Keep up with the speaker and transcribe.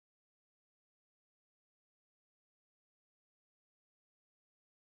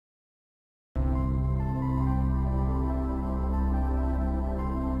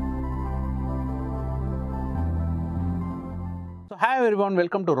Hi everyone,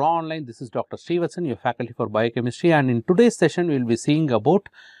 welcome to Raaonline. This is Dr. Srivatsan, your faculty for Biochemistry, and in today's session we will be seeing about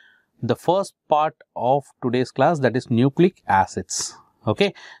the first part of today's class, that is nucleic acids.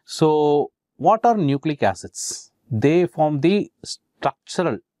 Okay, so what are nucleic acids? They form the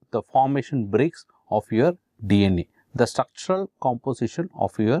formation bricks of your DNA, the structural composition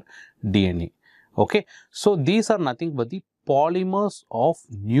of your DNA. Okay, so these are nothing but the polymers of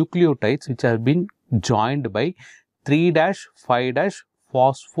nucleotides which have been joined by 3-5-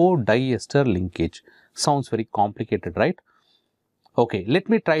 phosphodiester linkage. Sounds very complicated, right? Okay, let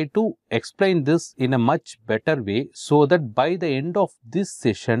me try to explain this in a much better way so that by the end of this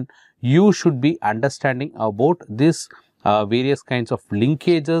session, you should be understanding about this various kinds of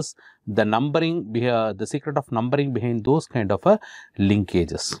linkages, the numbering, the secret of numbering behind those kind of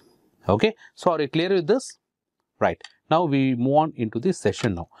linkages. Okay, so are you clear with this? Right. Now we move on into this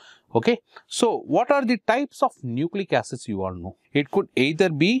session now. Okay. So what are the types of nucleic acids you all know? It could either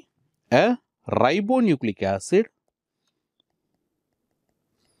be a ribonucleic acid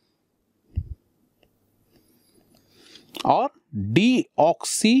or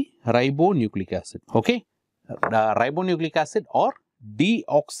deoxyribonucleic acid. Okay. Ribonucleic acid or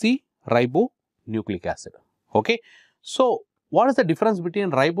deoxyribonucleic acid. Okay. So what is the difference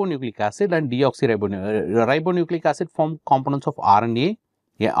between ribonucleic acid and deoxyribonucleic? Ribonucleic acid form components of RNA.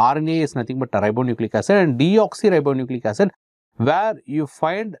 Yeah, RNA is nothing but a ribonucleic acid, and deoxyribonucleic acid, where you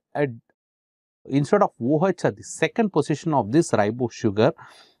find instead of OH at the second position of this ribose sugar,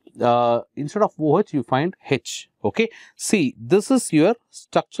 instead of OH you find H. Okay. See, this is your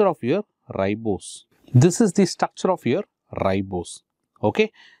structure of your ribose. This is the structure of your ribose.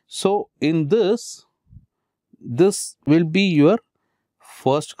 Okay. So in this will be your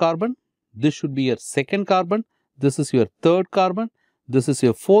first carbon, this should be your second carbon, this is your third carbon, this is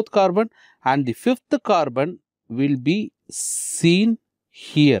your fourth carbon, and the fifth carbon will be seen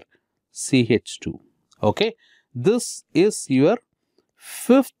here, CH2. Okay, this is your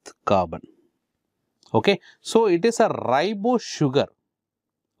fifth carbon. Okay, so it is a ribose sugar.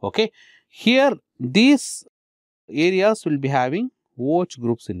 Okay, here these areas will be having OH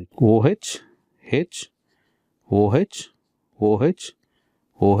groups in it. OH, H, OH, OH,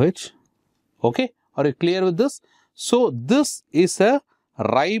 OH. Okay, are you clear with this? So this is a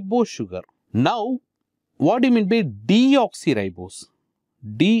ribose sugar. Now, what do you mean by deoxyribose?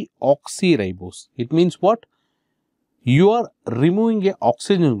 Deoxyribose. It means what? You are removing a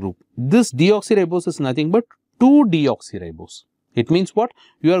oxygen group. This deoxyribose is nothing but 2-deoxyribose. It means what?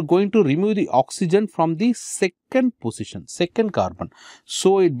 You are going to remove the oxygen from the second position, second carbon.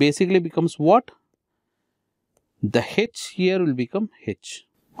 So it basically becomes what? The H here will become H.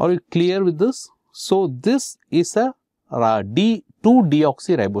 Are you clear with this? So this is a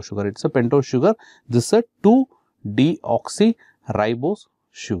 2-deoxyribose sugar. It's a pentose sugar. This is a 2-deoxyribose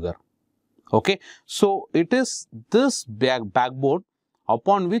sugar. Okay. So it is this backbone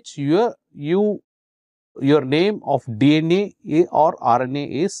upon which your name of DNA or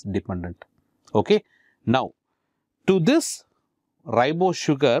RNA is dependent. Okay. Now, to this ribose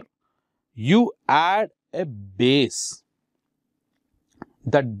sugar, you add a base.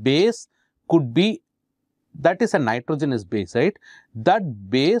 That base could be, that is a nitrogenous base, right? That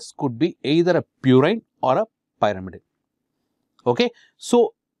base could be either a purine or a pyrimidine. Okay.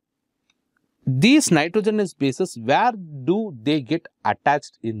 So these nitrogenous bases, where do they get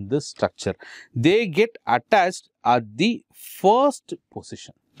attached in this structure? They get attached at the first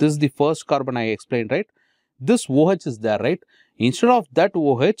position. This is the first carbon I explained, right? This OH is there, right? Instead of that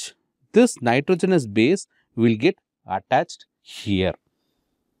OH, this nitrogenous base will get attached here.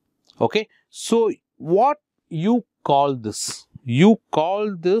 Okay. So what you call this? You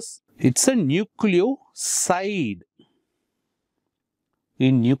call this, it's a nucleoside.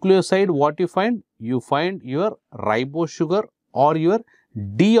 In nucleoside, what you find? You find your ribose sugar or your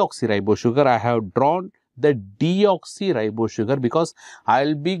deoxyribose sugar. I have drawn the deoxyribose sugar because I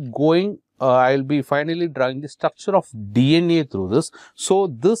will be going, I will be finally drawing the structure of DNA through this. So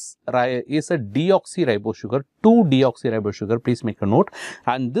this is a deoxyribose sugar, 2-deoxyribose sugar. Please make a note.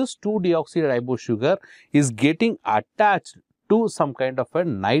 And this 2-deoxyribose sugar is getting attached to some kind of a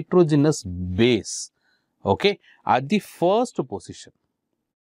nitrogenous base. Okay, at the first position.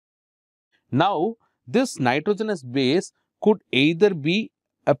 Now, this nitrogenous base could either be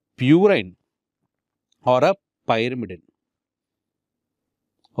a purine or a pyrimidine.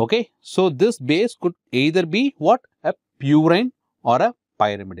 Okay. So, this base could either be what? A purine or a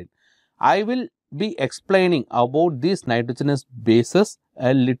pyrimidine. I will be explaining about these nitrogenous bases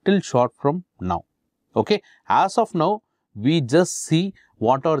a little short from now. Okay. As of now, we just see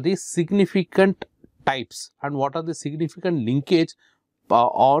what are the significant types and what are the significant linkage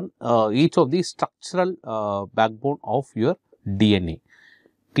on each of the structural backbone of your DNA.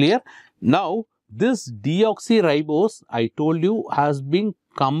 Clear? Now, this deoxyribose I told you has been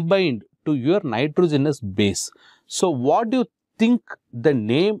combined to your nitrogenous base. So, what do you think the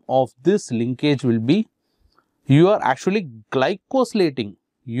name of this linkage will be? You are actually glycosylating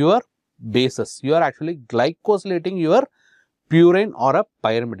your bases. You are actually glycosylating your purine or a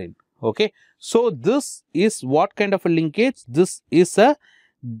pyrimidine. Okay. So, this is what kind of a linkage? This is a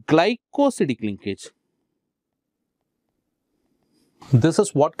glycosidic linkage. This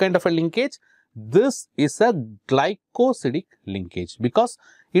is what kind of a linkage? This is a glycosidic linkage because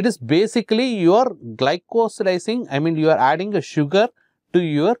it is basically you are glycosidizing, I mean you are adding a sugar to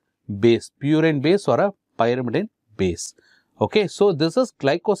your base, purine base or a pyrimidine base. Okay, so this is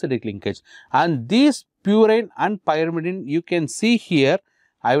glycosidic linkage and these purine and pyrimidine you can see here,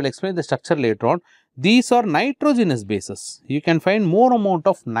 I will explain the structure later on. These are nitrogenous bases. You can find more amount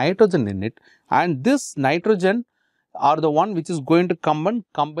of nitrogen in it and this nitrogen are the one which is going to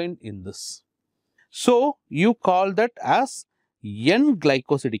combine in this. So, you call that as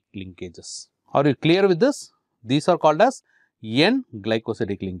N-glycosidic linkages. Are you clear with this? These are called as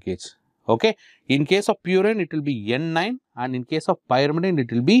N-glycosidic linkage. Okay. In case of purine, it will be N9 and in case of pyrimidine,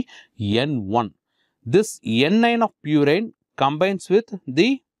 it will be N1. This N9 of purine combines with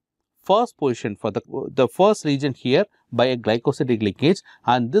the first position for the first region here by a glycosidic linkage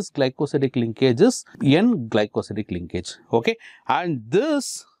and this glycosidic linkage is N-glycosidic linkage. Okay. And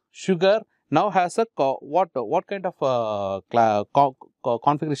this sugar now has a what kind of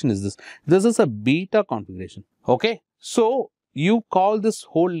configuration is this? This is a beta configuration. Okay. So, you call this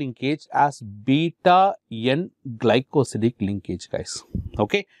whole linkage as beta N-glycosidic linkage, guys.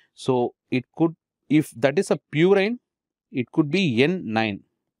 Okay. So, it could, if that is a purine, it could be N9.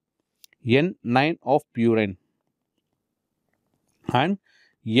 N9 of purine and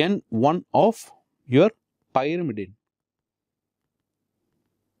N1 of your pyrimidine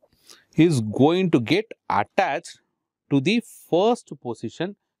is going to get attached to the first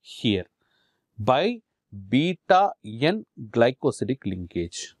position here by beta N-glycosidic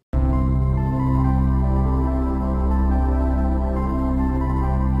linkage.